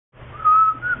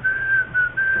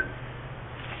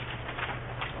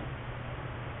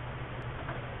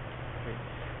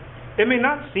It may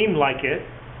not seem like it,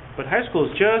 but high school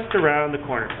is just around the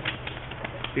corner.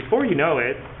 Before you know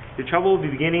it, your child will be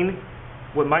beginning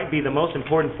what might be the most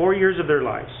important 4 years of their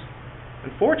lives.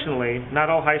 Unfortunately, not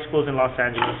all high schools in Los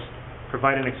Angeles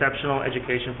provide an exceptional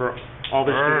education for all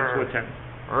the students who attend.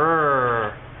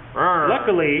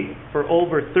 Luckily, for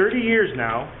over 30 years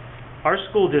now, our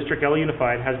school district, LA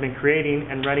Unified, has been creating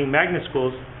and running magnet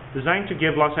schools designed to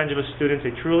give Los Angeles students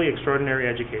a truly extraordinary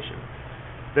education.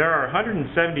 There are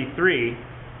 173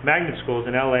 magnet schools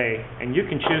in LA, and you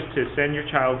can choose to send your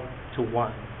child to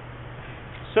one.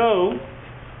 So,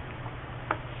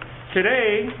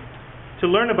 today, to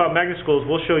learn about magnet schools,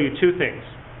 we'll show you two things.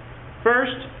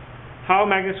 First, how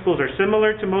magnet schools are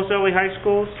similar to most LA high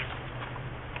schools.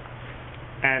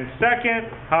 And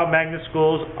second, how magnet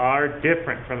schools are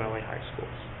different from LA high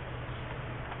schools.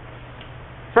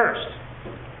 First,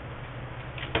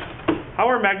 how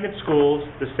are magnet schools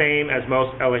the same as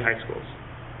most LA high schools?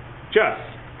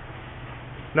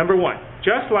 Number one,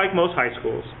 just like most high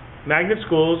schools, magnet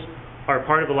schools are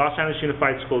part of the Los Angeles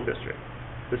Unified School District.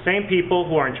 The same people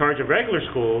who are in charge of regular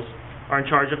schools are in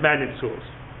charge of magnet schools.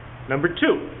 Number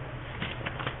two,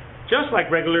 just like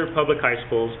regular public high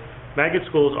schools, magnet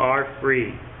schools are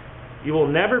free. You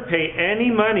will never pay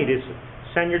any money to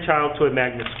send your child to a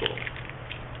magnet school.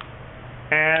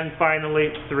 And finally,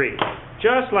 three,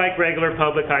 just like regular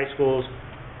public high schools,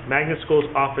 magnet schools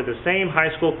offer the same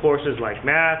high school courses like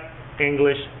math,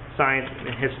 English, science,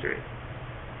 and history.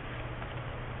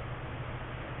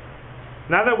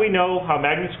 Now that we know how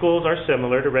magnet schools are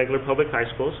similar to regular public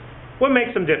high schools, what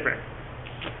makes them different?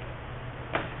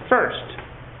 First,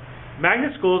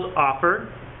 magnet schools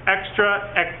offer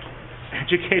extra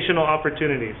educational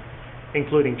opportunities,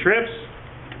 including trips,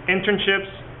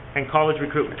 internships, and college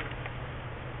recruitment.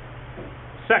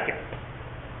 Second,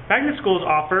 magnet schools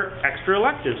offer extra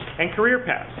electives and career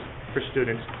paths for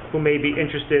students who may be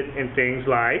interested in things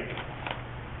like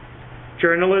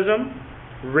journalism,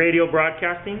 radio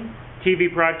broadcasting, TV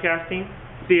broadcasting,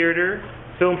 theater,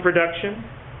 film production,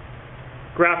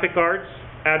 graphic arts,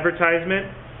 advertisement,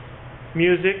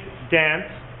 music, dance,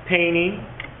 painting,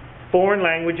 foreign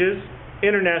languages,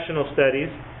 international studies,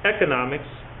 economics,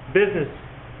 business,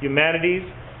 humanities,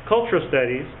 cultural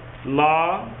studies,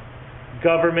 law,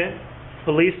 government,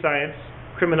 police science,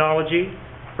 criminology,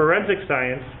 forensic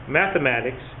science,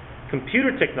 mathematics,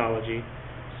 computer technology,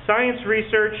 science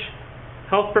research,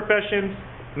 health professions,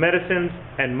 medicines,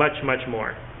 and much, much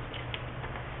more.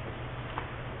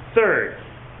 Third,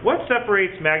 what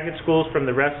separates magnet schools from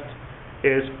the rest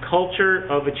is culture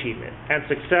of achievement and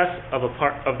success of the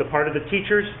part of the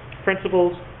teachers,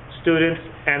 principals, students,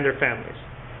 and their families.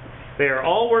 They are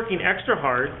all working extra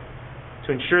hard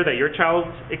to ensure that your child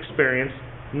experience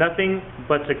nothing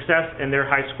but success in their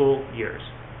high school years.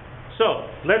 So,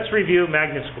 let's review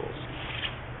magnet schools.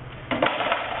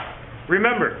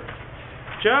 Remember,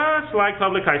 just like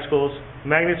public high schools,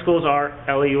 magnet schools are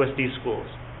LAUSD schools.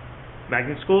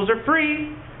 Magnet schools are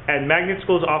free, and magnet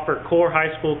schools offer core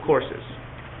high school courses.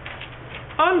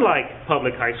 Unlike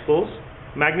public high schools,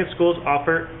 magnet schools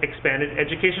offer expanded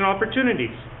educational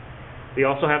opportunities. They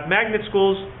also have magnet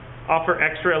schools offer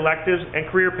extra electives and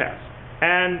career paths,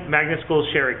 and magnet schools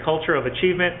share a culture of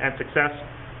achievement and success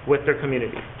with their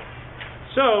community.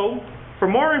 So, for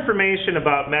more information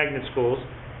about magnet schools,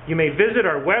 you may visit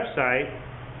our website,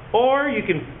 or you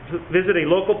can visit a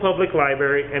local public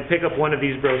library and pick up one of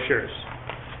these brochures.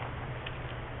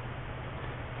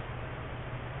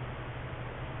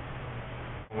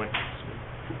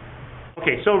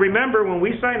 Okay, so remember, when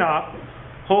we sign off,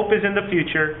 hope is in the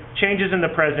future, change is in the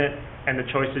present, and the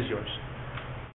choice is yours.